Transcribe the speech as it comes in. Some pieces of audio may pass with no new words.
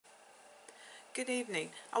Good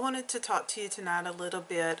evening. I wanted to talk to you tonight a little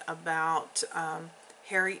bit about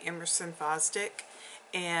Harry Emerson Fosdick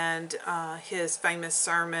and his famous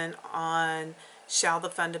sermon on Shall the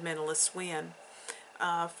Fundamentalists Win?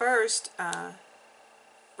 First,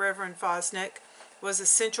 Reverend Fosdick was a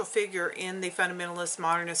central figure in the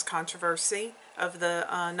Fundamentalist-Modernist Controversy of the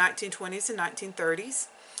 1920s and 1930s.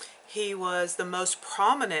 He was the most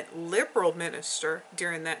prominent liberal minister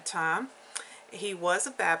during that time. He was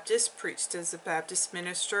a Baptist, preached as a Baptist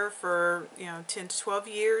minister for 10 to 12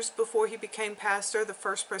 years before he became pastor of the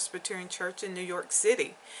First Presbyterian Church in New York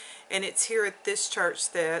City. And it's here at this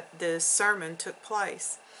church that this sermon took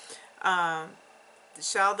place. Shall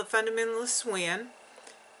the Fundamentalists Win?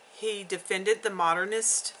 He defended the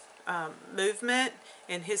modernist movement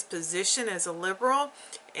in his position as a liberal,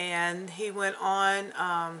 and he went on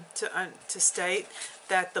to state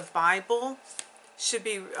that the Bible should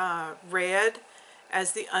be read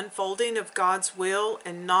as the unfolding of God's will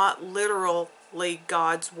and not literally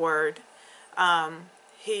God's word.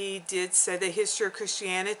 He did say the history of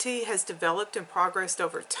Christianity has developed and progressed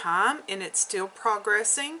over time, and it's still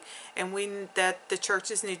progressing, and that the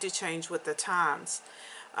churches need to change with the times.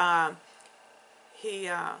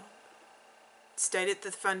 He stated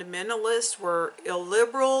that the fundamentalists were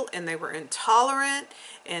illiberal and they were intolerant,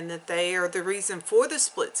 and that they are the reason for the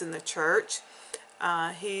splits in the church.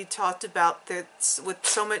 He talked about that with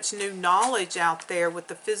so much new knowledge out there with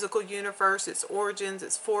the physical universe, its origins,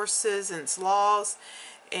 its forces, and its laws,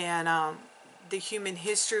 and the human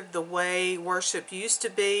history of the way worship used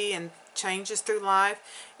to be and changes through life.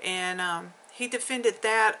 And he defended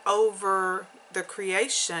that over the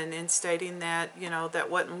creation and stating that,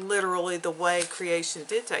 that wasn't literally the way creation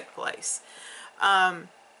did take place.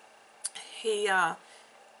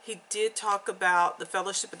 He did talk about the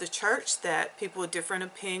fellowship of the church, that people with different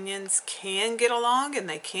opinions can get along and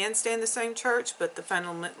they can stay in the same church, but the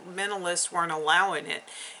fundamentalists weren't allowing it,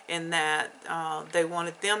 and that they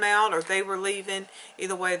wanted them out or they were leaving.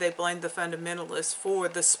 Either way, they blamed the fundamentalists for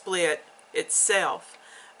the split itself.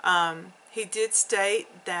 He did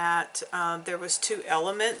state that there was two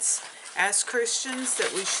elements as Christians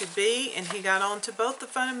that we should be, and he got on to both the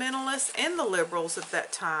fundamentalists and the liberals at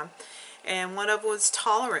that time. And one of them was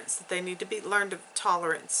tolerance, that they need to learn to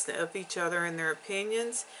tolerance of each other and their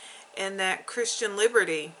opinions, and that Christian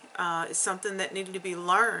liberty is something that needed to be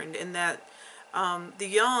learned, and that the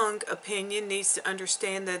young opinion needs to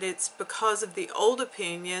understand that it's because of the old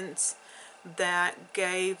opinions that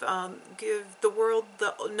give the world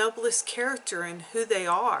the noblest character in who they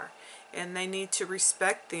are, and they need to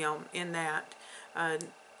respect them in that.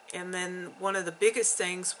 And then one of the biggest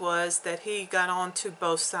things was that he got on to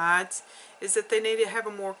both sides, is that they need to have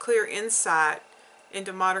a more clear insight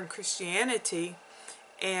into modern Christianity,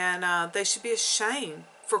 and they should be ashamed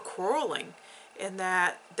for quarreling, and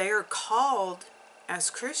that they are called as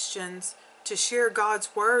Christians to share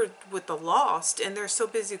God's word with the lost, and they're so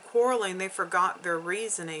busy quarreling they forgot their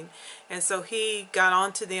reasoning. And so he got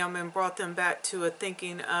on to them and brought them back to a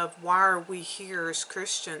thinking of, why are we here as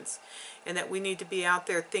Christians? And that we need to be out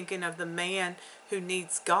there thinking of the man who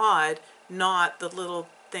needs God, not the little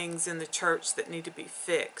things in the church that need to be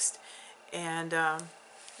fixed. And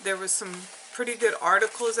there was some pretty good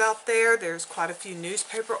articles out there. There's quite a few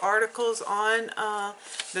newspaper articles on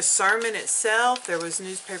the sermon itself. There was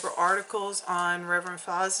newspaper articles on Reverend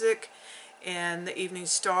Fosdick and the Evening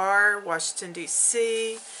Star, Washington,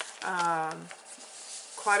 D.C.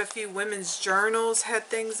 Quite a few women's journals had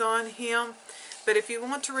things on him. But if you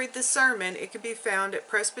want to read the sermon, it can be found at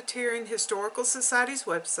Presbyterian Historical Society's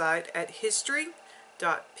website at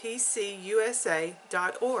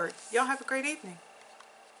history.pcusa.org. Y'all have a great evening.